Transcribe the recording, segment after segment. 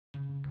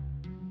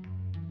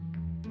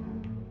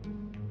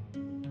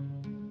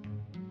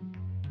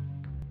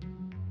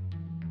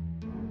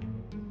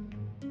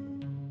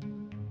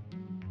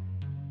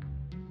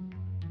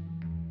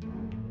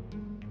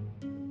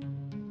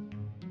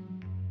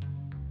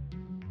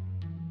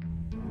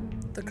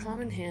The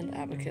common hand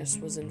abacus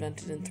was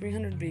invented in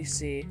 300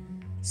 BC,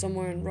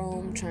 somewhere in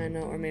Rome, China,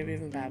 or maybe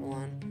even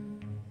Babylon.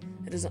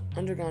 It has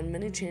undergone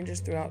many changes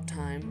throughout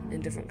time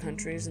in different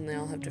countries, and they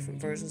all have different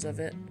versions of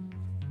it.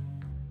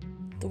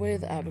 The way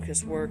the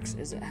abacus works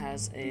is it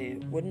has a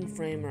wooden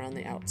frame around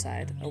the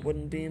outside, a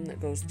wooden beam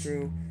that goes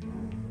through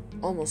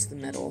almost the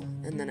middle,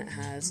 and then it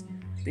has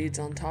beads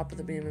on top of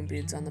the beam and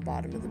beads on the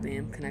bottom of the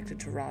beam connected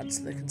to rods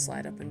so they can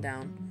slide up and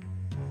down.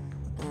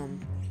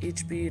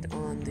 Each bead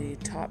on the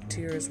top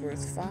tier is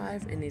worth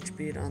 5, and each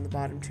bead on the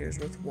bottom tier is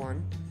worth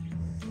 1.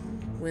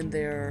 When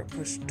they're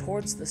pushed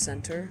towards the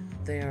center,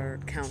 they are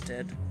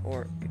counted,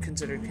 or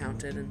considered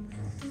counted, and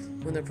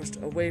when they're pushed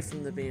away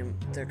from the beam,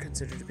 they're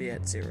considered to be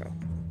at 0.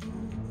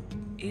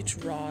 Each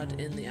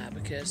rod in the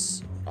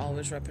abacus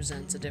always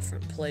represents a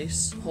different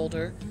place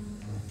holder.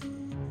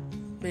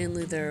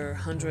 Mainly they're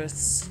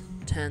hundredths,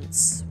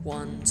 tenths,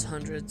 ones,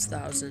 hundreds,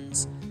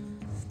 thousands,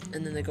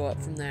 and then they go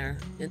up from there.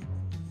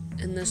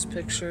 In this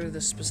picture,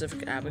 the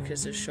specific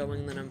abacus is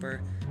showing the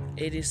number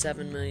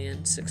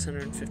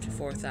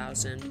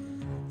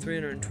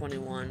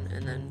 87,654,321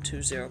 and then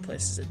 2 0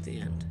 places at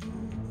the end.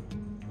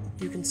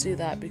 You can see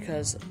that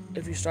because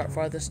if you start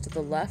farthest to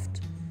the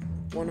left,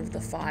 one of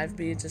the 5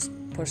 beads is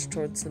pushed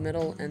towards the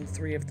middle and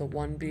 3 of the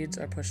 1 beads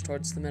are pushed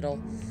towards the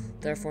middle,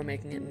 therefore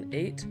making it an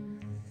 8.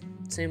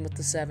 Same with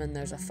the 7,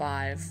 there's a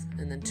 5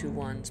 and then 2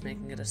 1s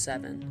making it a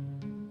 7.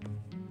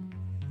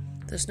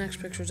 This next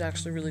picture is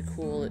actually really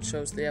cool. It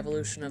shows the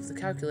evolution of the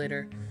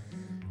calculator,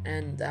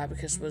 and the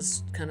abacus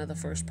was kind of the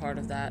first part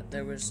of that.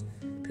 There was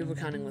people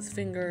counting with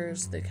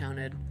fingers, they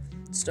counted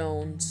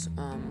stones,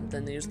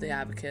 then they used the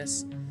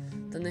abacus.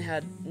 Then they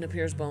had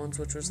Napier's bones,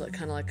 which was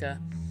kind of like a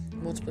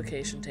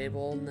multiplication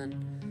table, and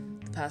then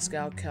the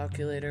Pascal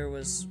calculator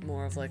was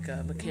more of like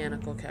a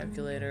mechanical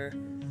calculator.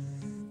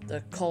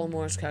 The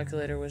Colomore's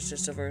calculator was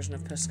just a version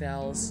of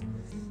Pascal's.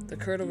 The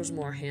Curta was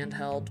more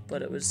handheld,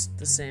 but it was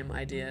the same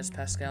idea as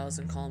Pascal's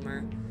and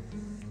Colomore.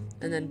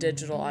 And then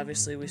digital,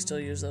 obviously, we still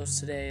use those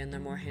today, and they're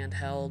more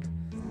handheld.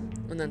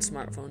 And then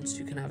smartphones,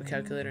 you can have a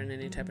calculator in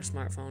any type of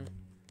smartphone.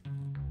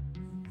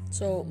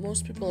 So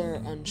most people are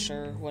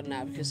unsure what an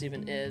abacus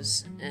even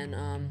is, and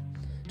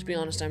to be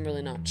honest, I'm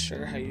really not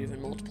sure how you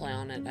even multiply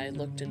on it. I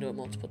looked into it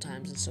multiple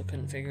times and still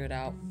couldn't figure it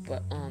out,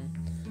 but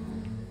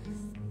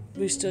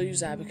we still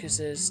use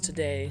abacuses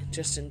today,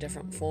 just in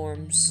different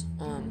forms,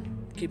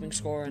 keeping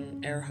score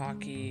in air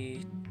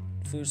hockey,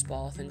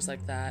 foosball, things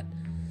like that.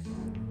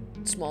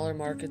 Smaller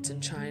markets in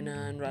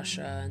China and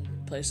Russia and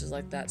places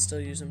like that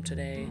still use them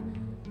today,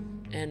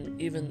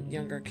 and even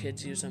younger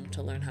kids use them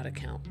to learn how to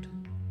count.